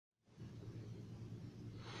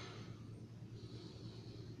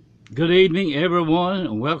Good evening, everyone,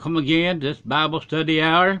 and welcome again to this Bible study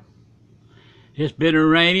hour. It's been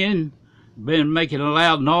raining, been making a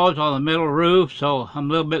loud noise on the metal roof, so I'm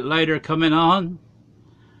a little bit later coming on.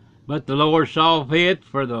 But the Lord saw fit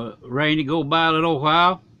for the rain to go by a little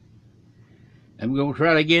while. And we're going to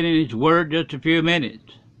try to get in His Word just a few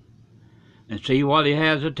minutes and see what He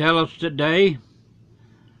has to tell us today.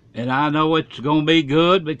 And I know it's going to be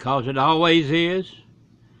good because it always is,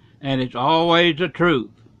 and it's always the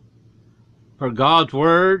truth. For God's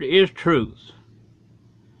Word is truth,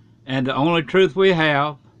 and the only truth we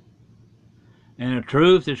have, and a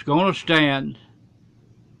truth that's going to stand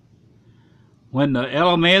when the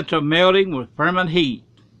elements are melting with fervent heat.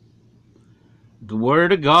 The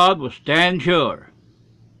Word of God will stand sure.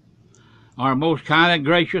 Our most kind and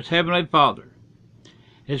gracious Heavenly Father,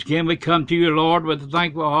 as again we come to you, Lord, with a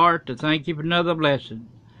thankful heart to thank you for another blessing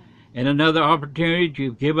and another opportunity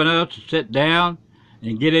you've given us to sit down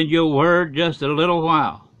and get in your Word just a little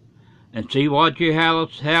while and see what you have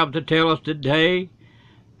to tell us today.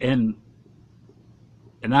 And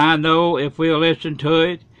I know if we'll listen to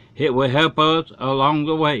it, it will help us along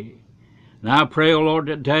the way. And I pray, O Lord,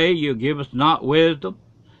 today you'll give us not wisdom,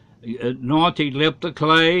 anointing lift the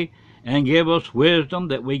clay, and give us wisdom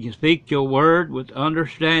that we can speak your word with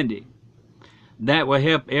understanding. That will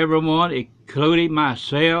help everyone, including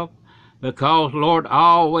myself, because, Lord, I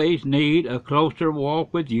always need a closer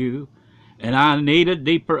walk with you, and I need a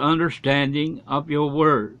deeper understanding of your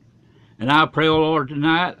word. And I pray, O Lord,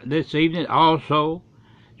 this evening also,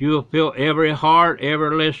 you will fill every heart,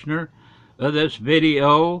 every listener of this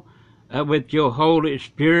video with your Holy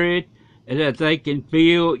Spirit, and that they can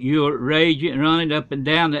feel you raging, running up and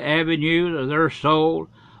down the avenues of their soul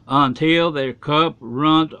until their cup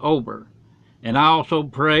runs over. And I also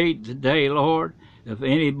pray today, Lord, if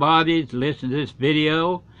anybody's listening to this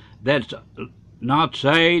video that's not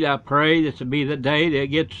saved, I pray this will be the day they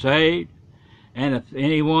get saved. And if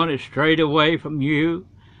anyone is strayed away from you,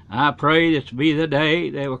 I pray this will be the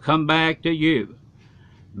day they will come back to you,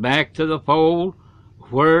 back to the fold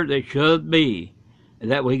where they should be,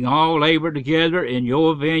 and that we can all labor together in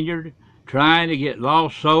your vineyard, trying to get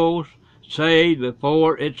lost souls saved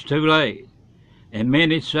before it's too late. And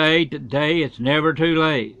many say today it's never too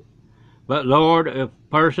late. But Lord, if a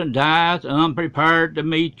person dies unprepared to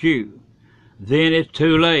meet you, then it's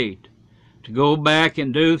too late to go back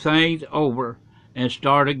and do things over and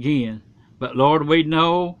start again. But Lord, we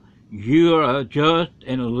know you are a just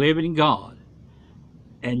and a living God,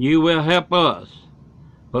 and you will help us.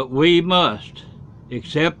 But we must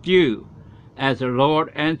accept you as the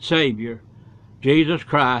Lord and Savior, Jesus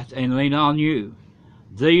Christ, and lean on you.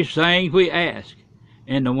 These things we ask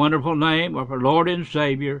in the wonderful name of our Lord and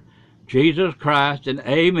Savior, Jesus Christ, and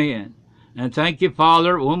amen. And thank you,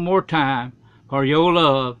 Father, one more time for your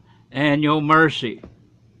love and your mercy.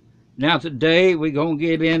 Now today we're going to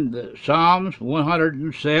get into Psalms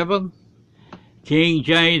 107, King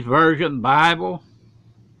James Version Bible.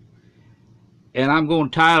 And I'm going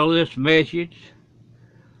to title this message,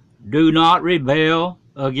 Do Not Rebel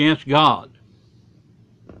Against God.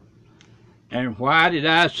 And why did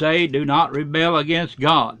I say do not rebel against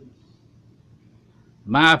God?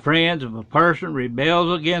 My friends, if a person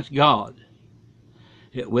rebels against God,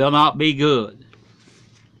 it will not be good.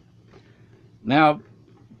 Now,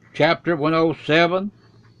 chapter 107,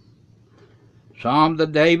 Psalm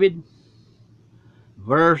of David,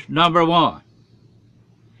 verse number 1.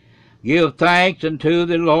 Give thanks unto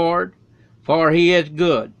the Lord, for he is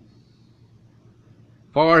good,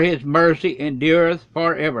 for his mercy endureth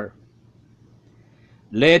forever.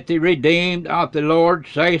 Let the redeemed of the Lord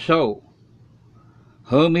say so,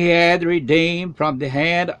 whom he hath redeemed from the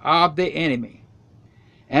hand of the enemy,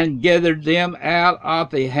 and gathered them out of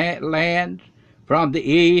the lands from the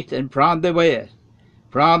east and from the west,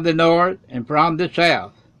 from the north and from the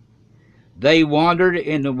south. They wandered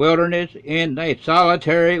in the wilderness in a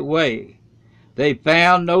solitary way. They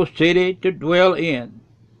found no city to dwell in.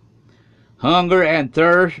 Hunger and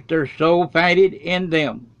thirst their soul fainted in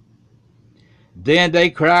them. Then they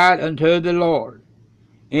cried unto the Lord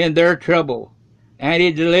in their trouble, and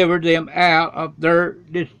he delivered them out of their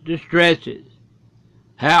distresses.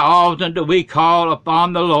 How often do we call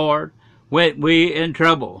upon the Lord when we in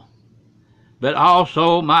trouble? But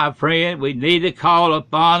also, my friend, we need to call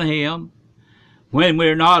upon him when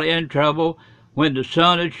we're not in trouble, when the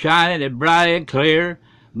sun is shining and bright and clear.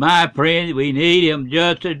 My friend, we need him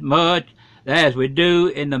just as much as we do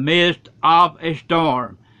in the midst of a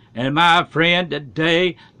storm. And my friend,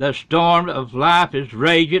 today the storm of life is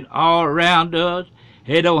raging all around us.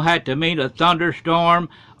 It don't have to mean a thunderstorm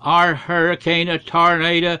our hurricane or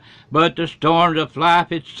tornado, but the storms of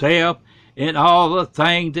life itself, and all the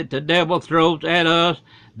things that the devil throws at us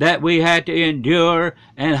that we have to endure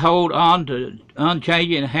and hold on to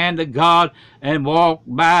unchanging hand of God and walk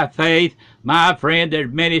by faith. My friend,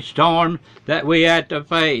 there's many storms that we have to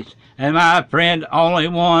face. And my friend, only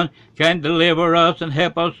one can deliver us and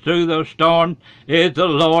help us through those storms is the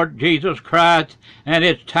Lord Jesus Christ. And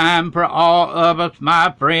it's time for all of us,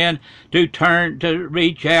 my friend, to turn to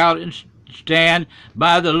reach out and stand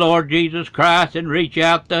by the Lord Jesus Christ and reach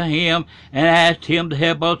out to Him and ask Him to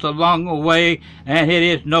help us along the way. And it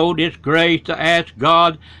is no disgrace to ask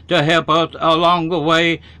God to help us along the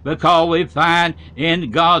way, because we find in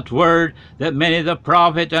God's Word that many of the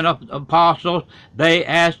prophets and apostles, they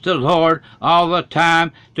asked the Lord all the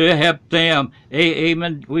time to help them.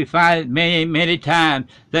 Even we find it many times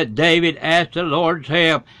that David asked the Lord's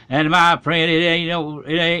help. And my friend, it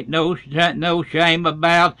ain't no shame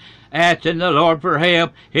about asking the Lord for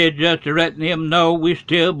help. It's just letting Him know we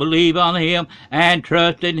still believe on Him and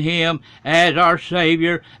trust in Him as our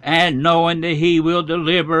Savior, and knowing that He will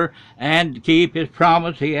deliver and keep His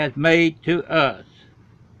promise He has made to us.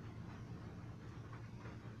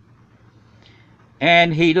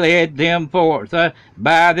 And He led them forth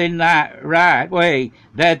by the right way,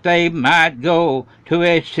 that they might go to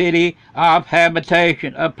a city of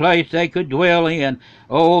habitation, a place they could dwell in.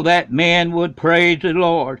 Oh, that men would praise the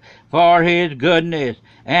Lord for His goodness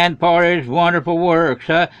and for His wonderful works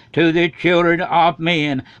to the children of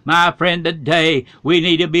men. My friend, today we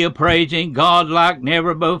need to be praising God like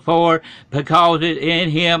never before, because in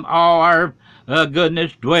Him all our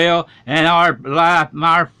goodness dwell, and our life,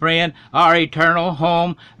 my friend, our eternal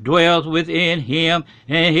home dwells within Him,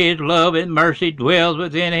 and His love and mercy dwells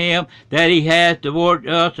within Him that He has toward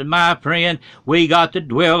us. And my friend, we got to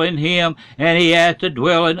dwell in Him, and He has to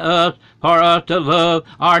dwell in us for us to love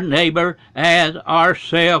our neighbor as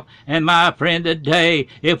ourselves. And my friend, today,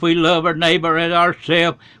 if we love our neighbor as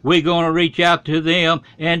ourselves, we're going to reach out to them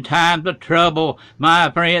in times of trouble,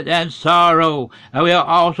 my friend, and sorrow. And we'll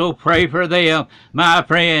also pray for them, my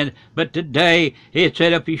friend. But today, it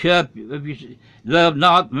said, if you love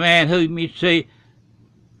not the man whom you see,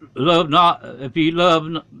 if you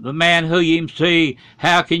love the man who you see,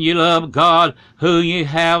 how can you love God who you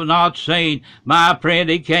have not seen? My friend,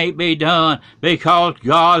 it can't be done, because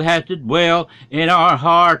God has to dwell in our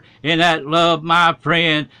heart in that love, my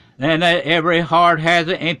friend. And that every heart has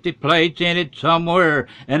an empty place in it somewhere,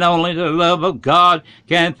 and only the love of God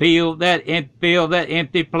can fill that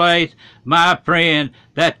empty place, my friend,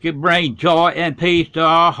 that could bring joy and peace to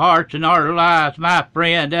our hearts and our lives, my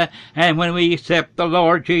friend. And when we accept the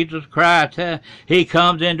Lord Jesus Christ, He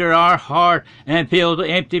comes into our heart and fills the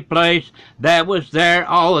empty place that was there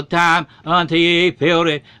all the time until He filled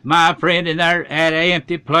it, my friend. And there at an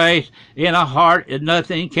empty place in a heart,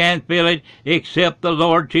 nothing can fill it except the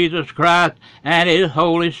Lord Jesus Christ and His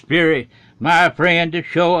Holy Spirit, my friend, to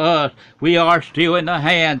show us we are still in the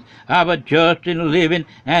hands of a just and living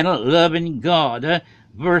and a loving God.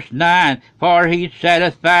 Verse 9, for He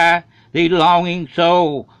satisfieth the longing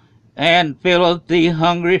soul, and filleth the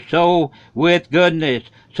hungry soul with goodness.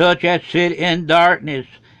 Such as sit in darkness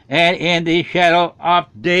and in the shadow of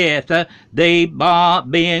death, they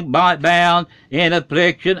being bound in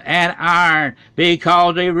affliction and iron,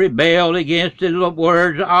 because they rebelled against the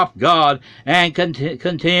words of God, and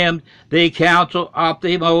contemned the counsel of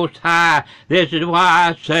the Most High. This is why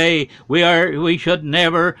I say we should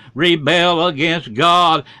never rebel against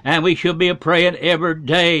God, and we should be praying every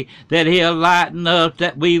day that He'll enlighten us,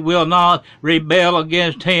 that we will not rebel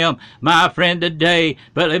against Him, my friend, today.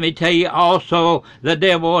 But let me tell you also, the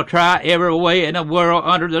devil will try every way in the world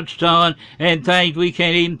under the sun, and things we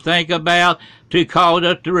can't even think about, to cause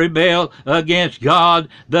us to rebel against God,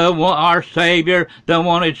 our Savior, the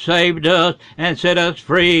one who saved us and set us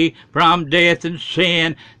free from death and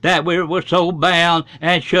sin, that we were so bound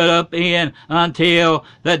and shut up in until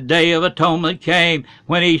the day of atonement came,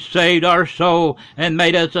 when He saved our soul and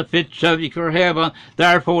made us a fit subject for heaven.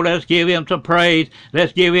 Therefore, let's give Him some praise.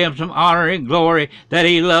 Let's give Him some honor and glory that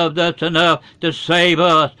He loved us enough to save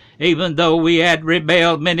us, even though we had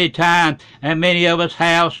rebelled many times, and many of us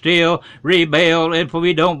have still rebelled. And if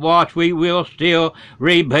we don't watch, we will still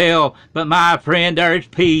rebel. But my friend, there is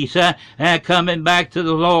peace coming back to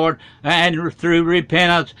the Lord, and through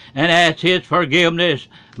repentance and ask His forgiveness.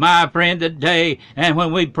 my friend, today. And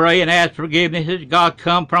when we pray and ask forgiveness, as God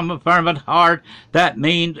come from a fervent heart, that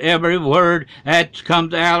means every word that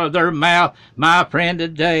comes out of their mouth. My friend,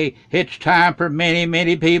 today, it's time for many,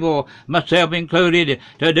 many people, myself included,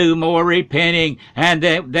 to do more repenting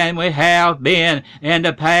than we have been in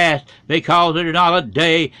the past, because there's not a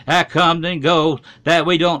day that comes and goes that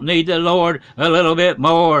we don't need the Lord a little bit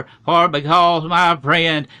more. For because, my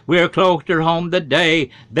friend, we're closer home today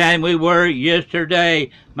than we were yesterday.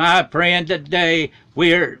 My friend, today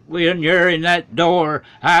we're nearing that door.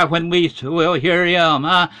 When we will hear him,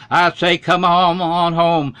 I say, come on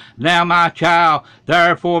home now, my child.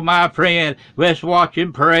 Therefore, my friend, let's watch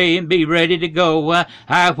and pray and be ready to go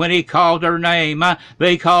when he calls our name,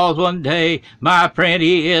 because one day, my friend,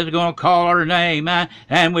 he is going to call our name,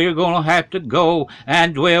 and we're going to have to go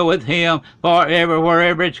and dwell with him forever,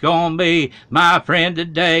 wherever it's going to be. My friend,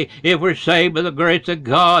 today, if we're saved by the grace of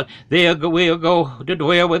God, we'll go to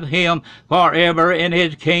dwell with him forever in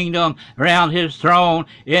his kingdom, around his throne,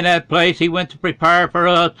 in that place he went to prepare for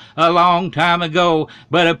us a long time ago.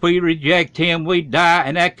 But if we reject him, we die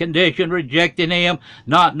in that condition, rejecting him,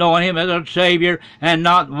 not knowing him as our Savior, and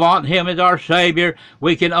not wanting him as our Savior.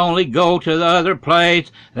 We can only go to the other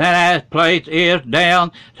place, and that place is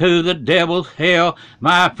down to the devil's hell.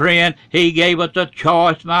 My friend, he gave us a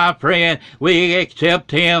choice, my friend. We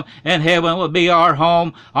accept him, and heaven will be our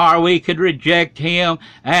home, or we could reject him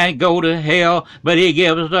and go to hell. But he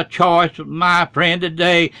gives us a choice, my friend,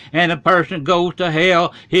 today. And a person goes to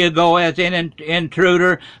hell, he'll go as an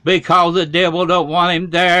intruder, because the devil don't want him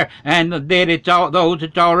there, and those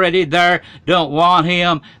that's already there don't want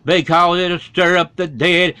him, because it'll stir up the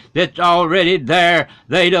dead that's already there.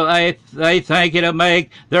 They think it'll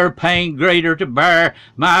make their pain greater to bear.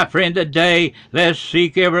 My friend, today, let's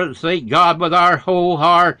seek God with our whole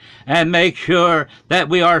heart, and make sure that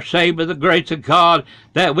we are saved by the grace of God,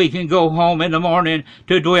 that we can go home in the morning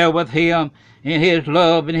to dwell with him in his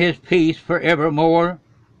love and his peace forevermore.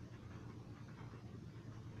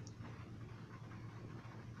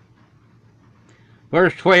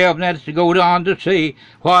 Verse 12, and that's to go on to see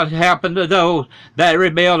what happened to those that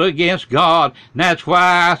rebelled against God. And that's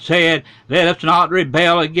why I said, let us not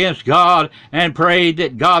rebel against God, and pray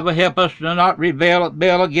that God will help us to not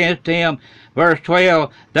rebel against him. Verse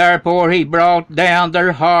 12, therefore he brought down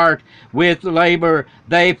their heart with labor.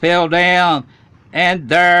 They fell down, and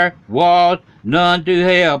there was none to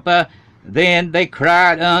help. Then they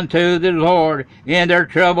cried unto the Lord in their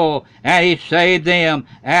trouble, and he saved them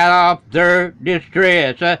out of their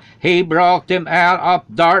distress. He brought them out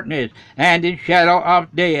of darkness and the shadow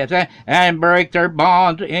of death, and brake their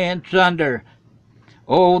bonds in sunder.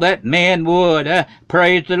 Oh, that men would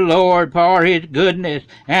praise the Lord for his goodness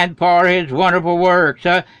and for his wonderful works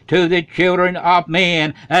to the children of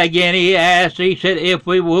men. Again he asked, he said, if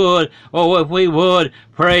we would,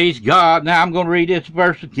 praise God. Now I'm going to read this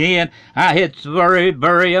verse again. It's a very,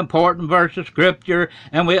 very important verse of Scripture,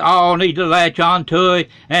 and we all need to latch on to it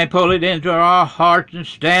and pull it into our hearts and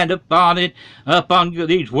stand upon it, upon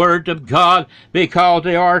these words of God, because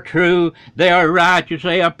they are true, they are righteous,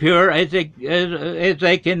 they are pure as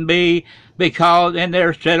they can be, and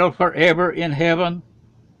they're settled forever in heaven.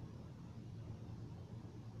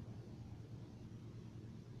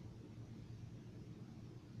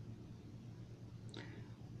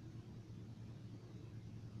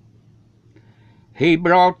 He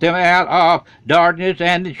brought them out of darkness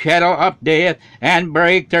and the shadow of death, and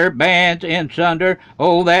brake their bands in sunder.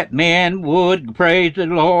 Oh, that men would praise the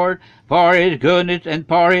Lord for his goodness and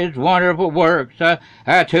for his wonderful works to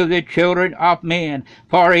the children of men.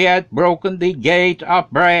 For he hath broken the gates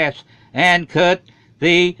of brass, and cut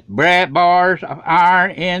the bars of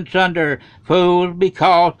iron in sunder. Fools,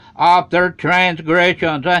 because of their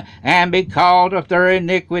transgressions and because of their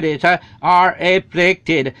iniquities, are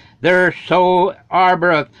afflicted. Their soul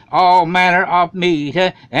harboureth all manner of meat,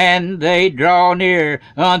 and they draw near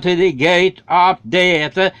unto the gates of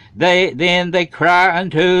death. Then they cry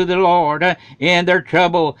unto the Lord in their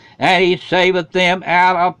trouble, and he saveth them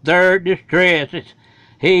out of their distresses.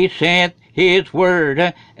 He sent his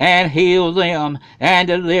word and healed them and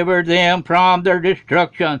delivered them from their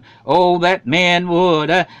destruction. Oh, that men would.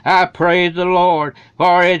 I praise the Lord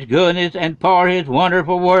for his goodness and for his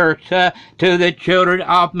wonderful works to the children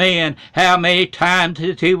of men. How many times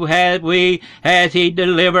has he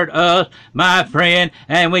delivered us, my friend,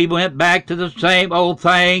 and we went back to the same old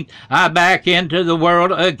things, back into the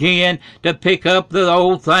world again to pick up the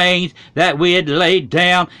old things that we had laid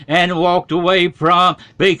down and walked away from,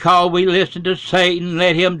 because we lived listen to Satan,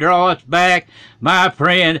 let him draw us back. My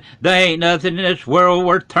friend, there ain't nothing in this world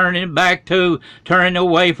worth turning back to, turning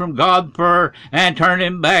away from God for, and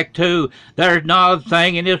turning back to. There's not a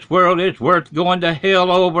thing in this world that's worth going to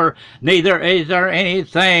hell over. Neither is there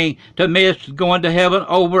anything to miss going to heaven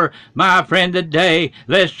over. My friend, today,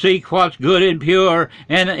 let's seek what's good and pure,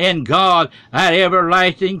 and in God, that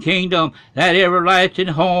everlasting kingdom, that everlasting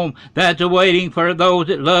home that's awaiting for those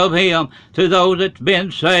that love Him, to those that's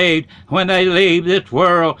been saved when they leave this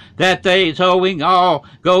world, that they so all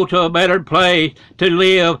go to a better place to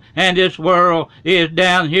live, and this world is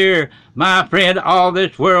down here. My friend, all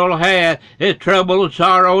this world has is trouble,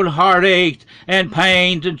 sorrow, and heartaches, and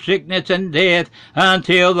pains, and sickness, and death,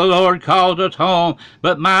 until the Lord calls us home.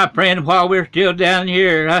 But my friend, while we're still down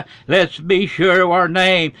here, let's be sure our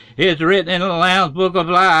name is written in the Lamb's Book of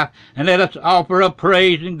Life, and let us offer up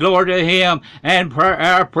praise and glory to Him, and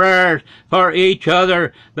our prayers for each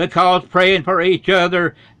other, because praying for each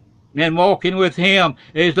other and walking with Him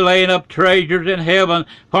is laying up treasures in heaven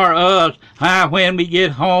for us. When we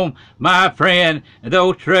get home, my friend,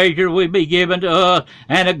 those treasures will be given to us,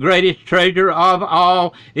 and the greatest treasure of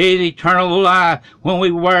all is eternal life, when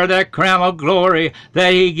we wear that crown of glory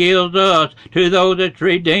that He gives us to those that's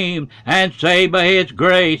redeemed and saved by His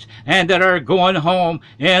grace, and that are going home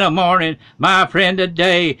in the morning. My friend,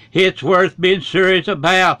 today, it's worth being serious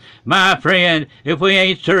about. My friend, if we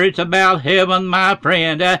ain't serious about heaven, my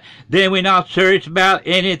friend, then we're not serious about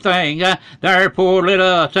anything. Therefore, let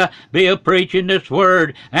us be a preaching this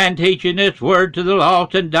word and teaching this word to the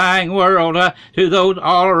lost and dying world, to those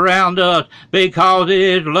all around us, because it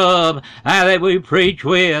is love that we preach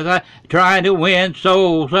with, trying to win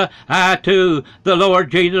souls to the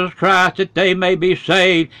Lord Jesus Christ, that they may be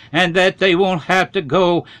saved and that they won't have to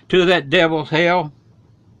go to that devil's hell.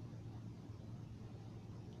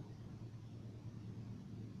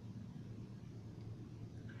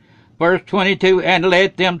 Verse 22, and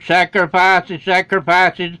let them sacrifice the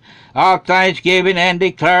sacrifices of thanksgiving, and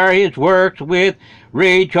declare His works with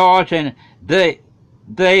rejoicing. They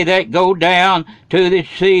that go down to the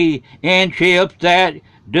sea in ships that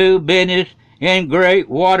do business in great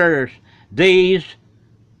waters, these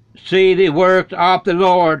see the works of the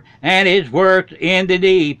Lord, and His works in the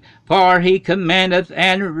deep. For He commandeth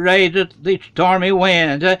and raiseth the stormy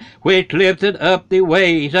winds, which lifteth up the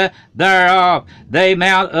waves thereof. They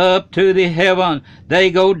mount up to the heaven,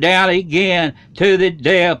 they go down again to the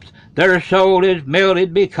depths. Their soul is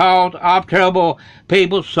melted because of trouble.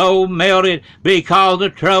 People's soul melted because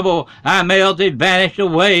of trouble. I melted, vanished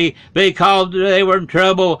away because they were in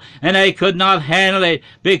trouble, and they could not handle it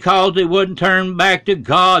because they wouldn't turn back to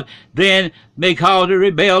God. Then, because they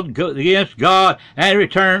rebelled against God and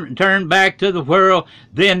turned back to the world,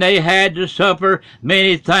 then they had to suffer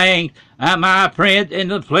many things, my friends, in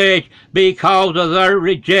the flesh, because of their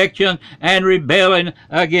rejection and rebellion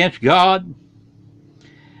against God.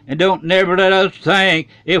 And don't never let us think,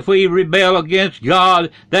 if we rebel against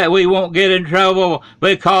God, that we won't get in trouble,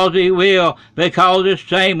 because He will, because the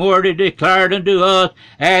same word is declared unto us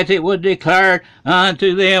as it was declared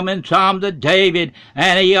unto them in Psalms of David.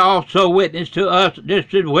 And He also witnessed to us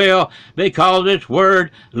just as well, because this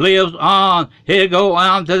word lives on. It'll go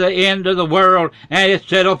on to the end of the world, and it's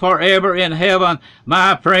settled forever in heaven.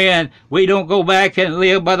 My friend, we don't go back and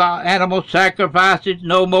live by the animal sacrifices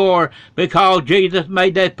no more, because Jesus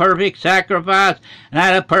made that perfect sacrifice and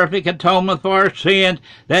had a perfect atonement for our sins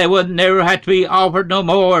that would never have to be offered no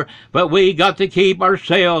more. But we got to keep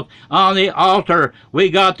ourselves on the altar. We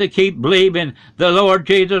got to keep believing the Lord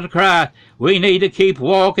Jesus Christ. We need to keep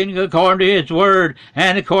walking according to His word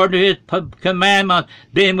and according to His commandments.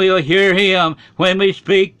 Then we'll hear Him when we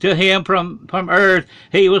speak to Him from earth.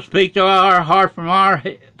 He will speak to our heart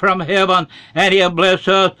from heaven, and He'll bless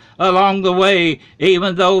us along the way,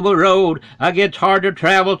 even though the road gets hard to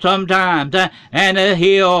travel sometimes, and the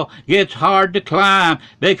hill gets hard to climb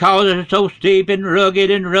because it's so steep and rugged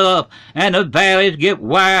and rough, and the valleys get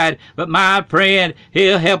wide. But my friend,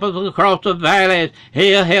 He'll help us across the valleys.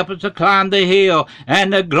 He'll help us to climb the hill,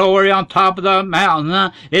 and the glory on top of the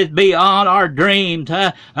mountain is beyond our dreams.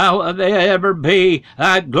 Will there ever be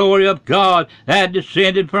a glory of God that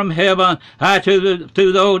descended from heaven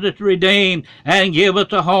to those that's redeemed, and give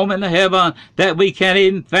us a home in the heaven that we can't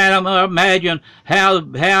even fathom or imagine how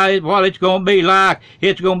what it's going to be like.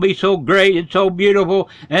 It's going to be so great and so beautiful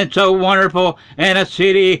and so wonderful, and a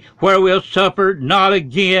city where we'll suffer not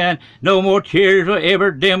again. No more tears will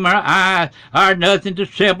ever dim our eyes, or nothing to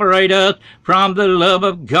separate us from the love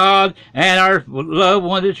of God and our loved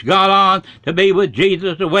one that's gone on to be with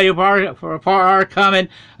Jesus, the way for our coming.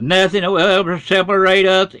 Nothing will ever separate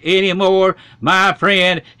us anymore, my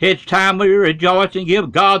friend. It's time we rejoice and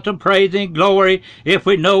give God some praise and glory if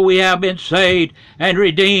we know we have been saved and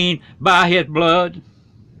redeemed by His blood.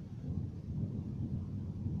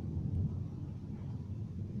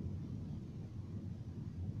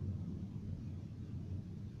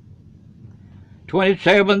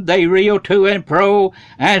 "27, they reel to and fro,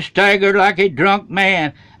 and stagger like a drunk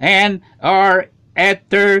man, and are at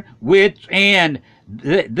their wits' end.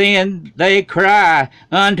 Then they cry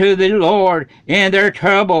unto the Lord in their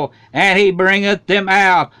trouble, and He bringeth them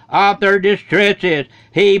out of their distresses.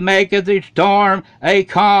 He maketh the storm a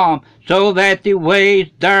calm, so that the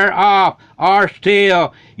waves thereof are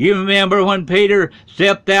still." You remember when Peter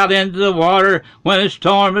stepped out into the water when the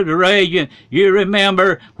storm was raging. You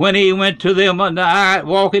remember when he went to them on the night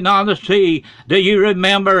walking on the sea. Do you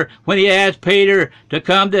remember when he asked Peter to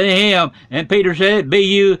come to him? And Peter said,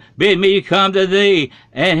 bid me come to thee.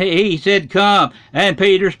 And he said, come. And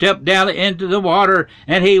Peter stepped down into the water,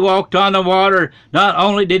 and he walked on the water. Not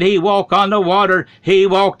only did he walk on the water, he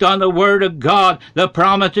walked on the Word of God, the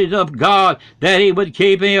promises of God, that He would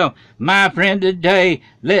keep him. My friend, today,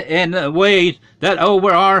 in the ways that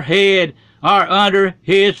over our head are under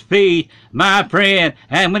His feet, my friend.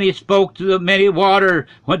 And when He spoke to the many waters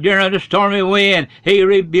during the stormy wind, He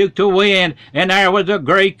rebuked the wind, and there was a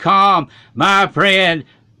great calm. My friend,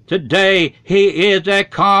 today He is that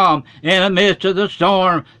calm in the midst of the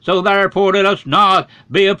storm. So therefore let us not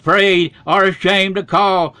be afraid or ashamed to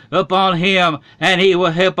call upon Him, and He will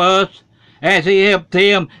help us. As He helped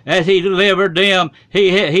them, as He delivered them,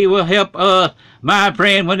 He will help us. My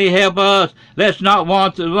friend, when He help us, let's not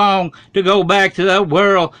want too long to go back to that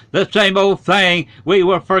world, the same old thing we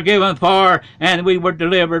were forgiven for and we were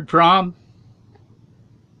delivered from.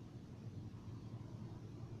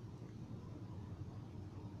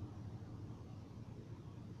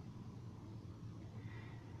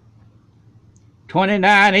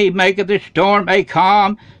 "29, He maketh the storm a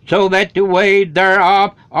calm, so that the waves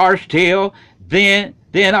thereof are still. Then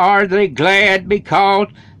are they glad because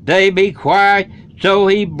they be quiet. So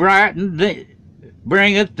He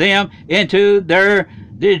bringeth them into their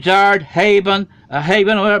desired haven, a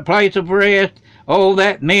haven or a place of rest. Oh,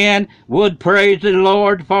 that men would praise the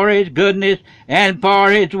Lord for His goodness and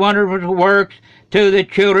for His wonderful works to the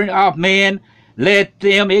children of men. Let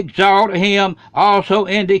them exalt Him also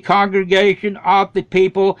in the congregation of the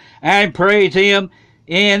people, and praise Him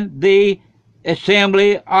in the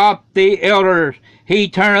assembly of the elders. He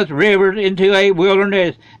turneth rivers into a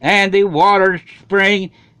wilderness, and the waters spring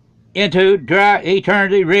into dry. He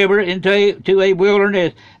turns the river into a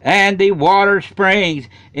wilderness, and the water springs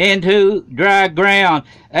into dry ground,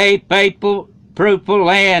 a faithful, fruitful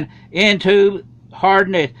land into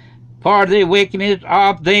hardness. For the wickedness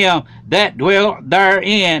of them that dwell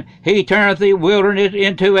therein. He turneth the wilderness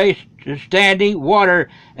into a standing water,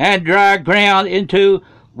 and dry ground into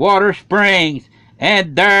water springs.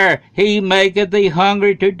 And there He maketh the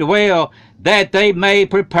hungry to dwell, that they may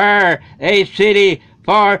prepare a city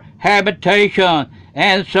for habitation,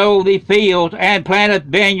 and sow the fields, and planteth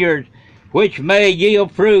vineyards, which may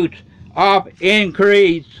yield fruits of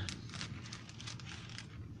increase.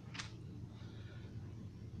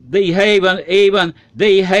 The haven, even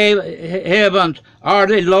the heavens are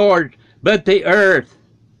the Lord's, but the earth.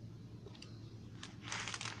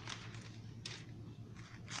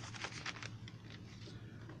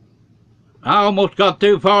 I almost got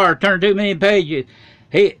too far, turned too many pages.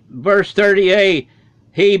 Verse 38,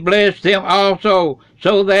 He blessed them also,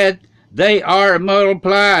 so that they are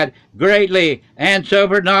multiplied greatly, and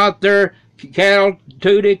suffer not their cattle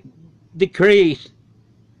to decrease.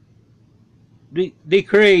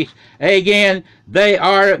 Again, they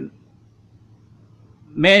are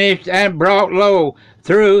menaced and brought low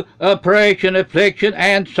through oppression, affliction,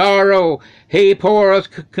 and sorrow. He poureth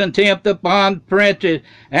contempt upon princes,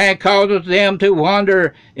 and causeth them to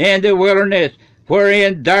wander in the wilderness,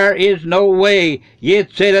 wherein there is no way.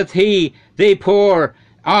 Yet setteth He the poor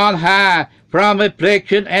on high from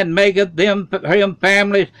affliction, and maketh him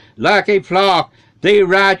families like a flock. The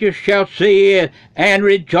righteous shall see it and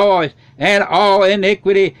rejoice, and all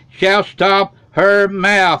iniquity shall stop her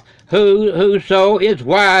mouth. whoso is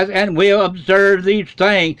wise and will observe these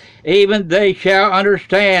things, even they shall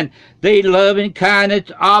understand the loving kindness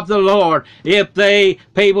of the Lord. If they,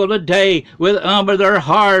 people today, will humble their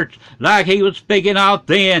hearts, like he was speaking of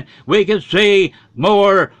then, we can see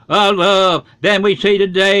more love than we see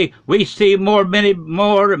today. We see more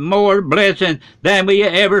blessing than we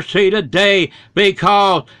ever see today,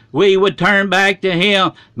 because we would turn back to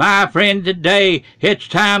him. My friend, today it's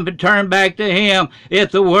time to turn back to him.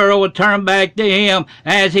 If the world would turn back to him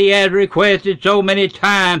as he has requested so many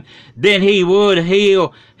times, then he would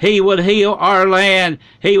heal. He would heal our land.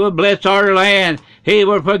 He would bless our land. He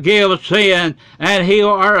would forgive sin and heal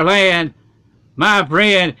our land. My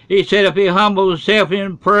friend, he said, if he humbles himself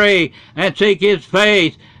and pray and seek his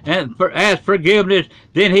face and ask forgiveness,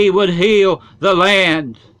 then he would heal the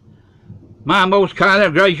land. My most kind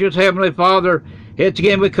and gracious Heavenly Father, it's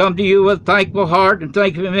again we come to you with thankful heart and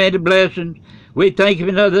thank you for many blessings. We thank you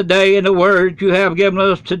for another day and the words you have given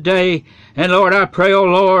us today. And Lord, I pray, oh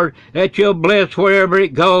Lord, that you'll bless wherever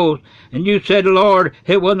it goes. And you said, Lord,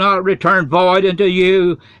 it will not return void unto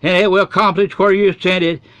you, and it will accomplish where you sent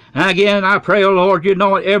it. And again, I pray, O Lord, you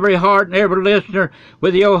anoint every heart and every listener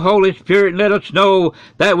with your Holy Spirit, and let us know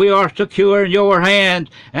that we are secure in your hands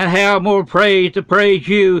and have more praise to praise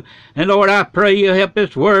you. And Lord, I pray you help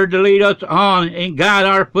this word to lead us on and guide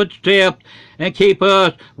our footsteps and keep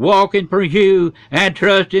us walking for you and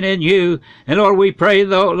trusting in you. And Lord, we pray,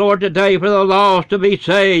 Lord, today for the lost to be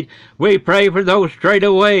saved. We pray for those straight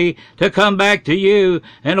away to come back to you.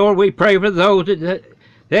 And Lord, we pray for those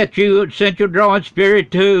that you sent your drawing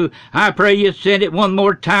spirit to. I pray you send it one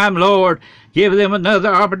more time, Lord. Give them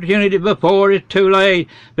another opportunity before it's too late,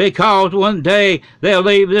 because one day they'll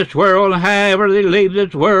leave this world, and however they leave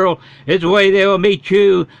this world, it's the way they will meet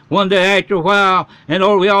you one day after a while. And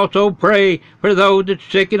Lord, we also pray for those that's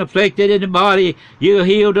sick and afflicted in the body. You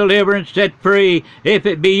heal, deliver, and set free, if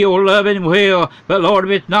it be your loving will. But Lord,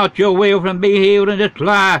 if it's not your will for them to be healed in this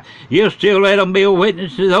life, you'll still let them be a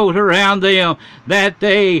witness to those around them, that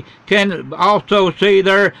they can also see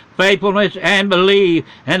their faithfulness and believe.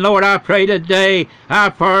 And Lord, I pray today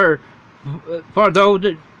for those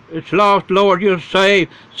that's lost, Lord, you'll save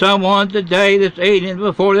someone today this evening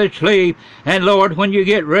before they sleep. And Lord, when you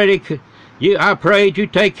get ready, I pray that you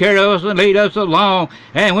take care of us and lead us along.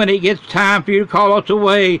 And when it gets time for you to call us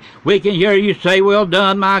away, we can hear you say, well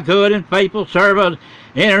done, my good and faithful servant.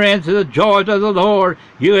 Enter into the joys of the Lord.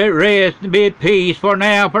 You at rest and be at peace for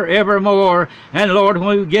now, forevermore. And Lord,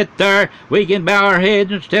 when we get there, we can bow our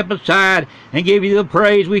heads and step aside and give you the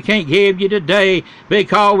praise we can't give you today,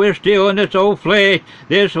 because we're still in this old flesh,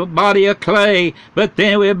 this body of clay. But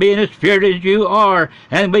then we'll be in the spirit as you are,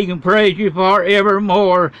 and we can praise you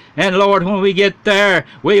forevermore. And Lord, when we get there,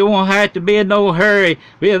 we won't have to be in no hurry.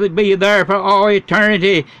 We'll be there for all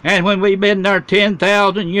eternity. And when we've been there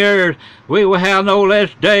 10,000 years, we will have no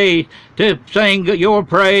less days to sing your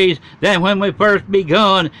praise than when we first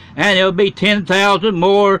begun, and it'll be 10,000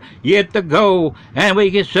 more yet to go. And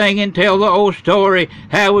we can sing and tell the old story,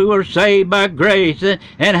 how we were saved by grace,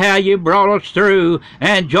 and how you brought us through,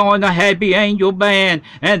 and join the happy angel band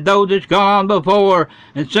and those that's gone before,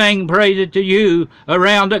 and sing praises to you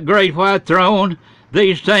around the great white throne.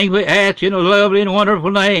 These things we ask in the lovely and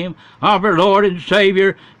wonderful name of our Lord and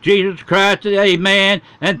Savior, Jesus Christ. Amen.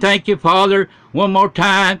 And thank you, Father, one more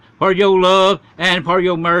time for your love and for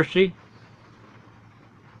your mercy.